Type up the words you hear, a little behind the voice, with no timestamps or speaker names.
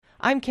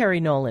I'm Carrie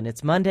Nolan.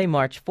 It's Monday,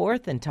 March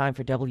 4th, and time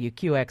for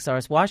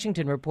WQXR's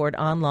Washington Report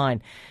Online.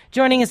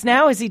 Joining us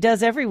now, as he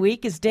does every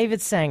week, is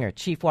David Sanger,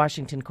 Chief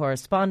Washington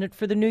Correspondent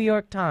for the New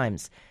York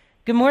Times.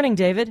 Good morning,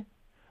 David.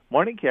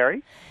 Morning,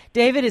 Carrie.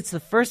 David, it's the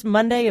first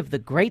Monday of the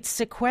Great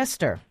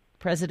Sequester.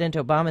 President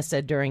Obama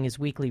said during his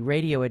weekly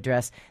radio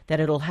address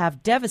that it'll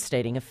have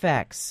devastating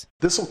effects.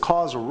 This will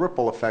cause a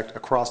ripple effect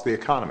across the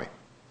economy.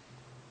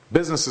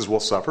 Businesses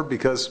will suffer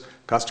because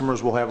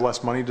customers will have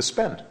less money to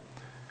spend.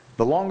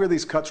 The longer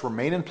these cuts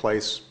remain in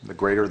place, the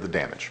greater the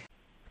damage.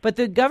 But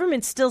the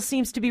government still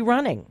seems to be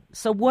running.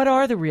 So what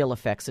are the real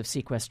effects of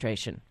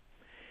sequestration?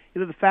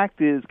 The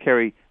fact is,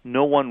 Carrie,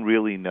 no one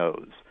really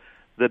knows.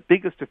 The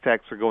biggest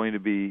effects are going to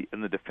be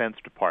in the Defense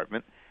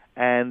Department,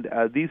 and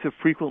these have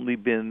frequently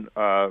been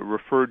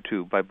referred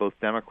to by both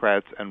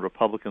Democrats and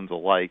Republicans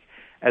alike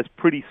as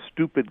pretty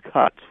stupid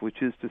cuts,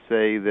 which is to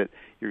say that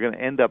you're going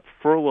to end up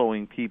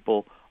furloughing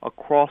people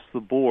across the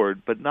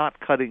board, but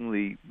not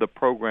cutting the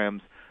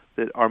programs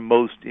that are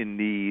most in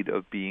need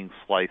of being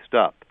sliced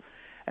up.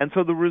 And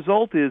so the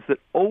result is that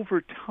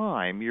over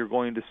time you're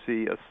going to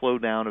see a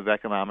slowdown of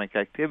economic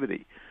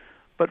activity.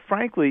 But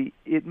frankly,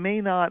 it may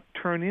not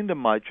turn into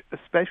much,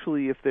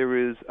 especially if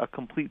there is a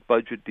complete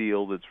budget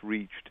deal that's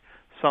reached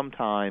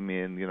sometime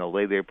in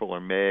late April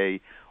or May,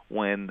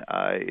 when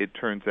it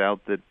turns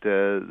out that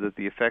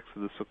the effects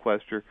of the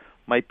sequester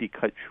might be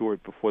cut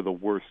short before the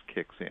worst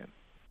kicks in.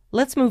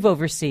 Let's move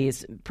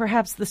overseas.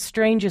 Perhaps the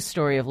strangest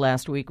story of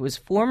last week was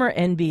former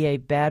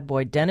NBA bad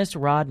boy Dennis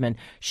Rodman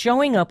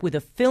showing up with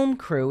a film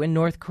crew in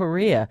North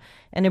Korea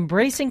and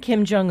embracing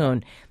Kim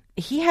Jong-un.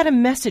 He had a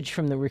message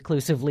from the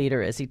reclusive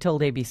leader, as he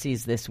told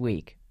ABC's This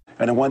Week.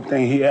 And the one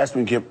thing, he asked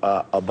me to give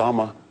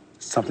Obama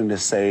something to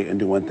say and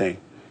do one thing.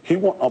 He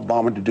want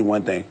Obama to do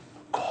one thing,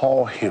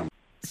 call him.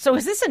 So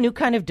is this a new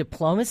kind of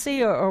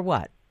diplomacy or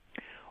what?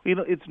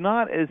 It's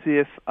not as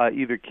if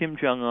either Kim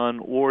Jong-un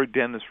or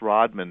Dennis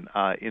Rodman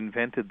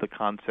invented the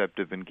concept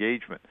of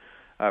engagement.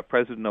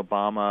 President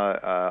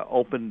Obama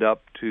opened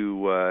up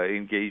to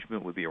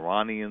engagement with the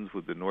Iranians,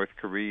 with the North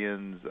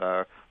Koreans,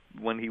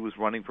 when he was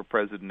running for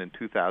president in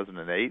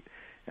 2008.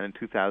 And in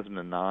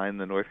 2009,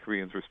 the North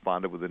Koreans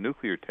responded with a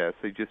nuclear test.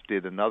 They just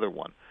did another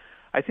one.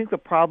 I think the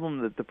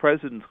problem that the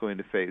president's going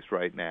to face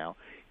right now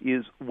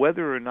is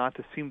whether or not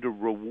to seem to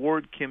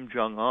reward Kim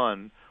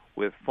Jong-un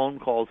with phone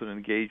calls and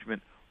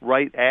engagement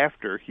right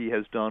after he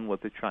has done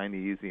what the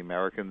Chinese, the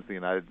Americans, the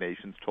United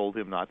Nations told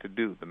him not to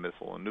do, the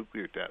missile and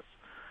nuclear tests.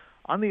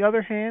 On the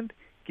other hand,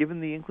 given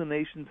the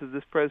inclinations of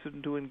this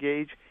president to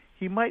engage,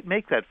 he might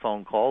make that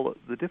phone call.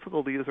 The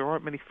difficulty is there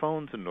aren't many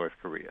phones in North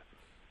Korea.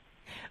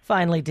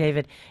 Finally,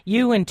 David,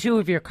 you and two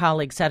of your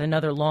colleagues had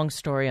another long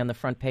story on the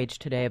front page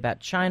today about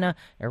China,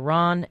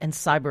 Iran, and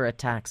cyber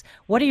attacks.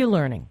 What are you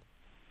learning?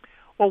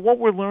 Well, what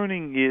we're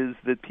learning is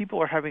that people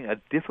are having a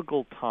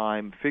difficult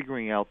time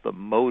figuring out the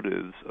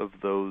motives of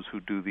those who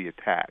do the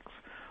attacks.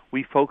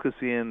 We focus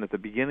in at the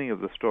beginning of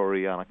the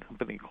story on a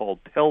company called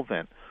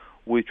Telvent,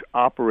 which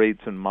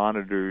operates and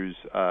monitors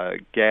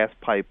gas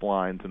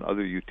pipelines and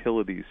other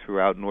utilities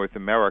throughout North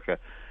America.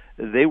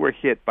 They were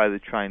hit by the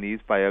Chinese,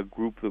 by a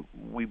group that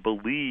we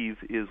believe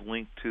is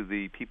linked to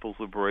the People's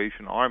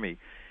Liberation Army.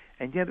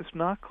 And yet it's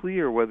not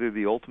clear whether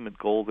the ultimate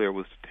goal there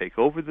was to take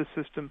over the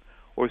system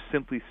or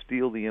simply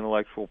steal the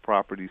intellectual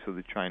property so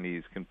the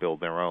Chinese can build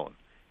their own.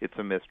 It's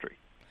a mystery.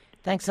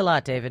 Thanks a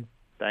lot, David.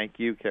 Thank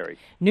you, Carrie.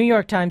 New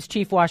York Times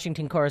Chief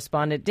Washington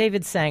Correspondent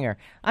David Sanger.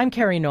 I'm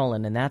Carrie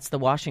Nolan, and that's the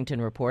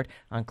Washington Report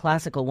on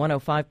Classical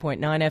 105.9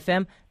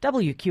 FM,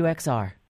 WQXR.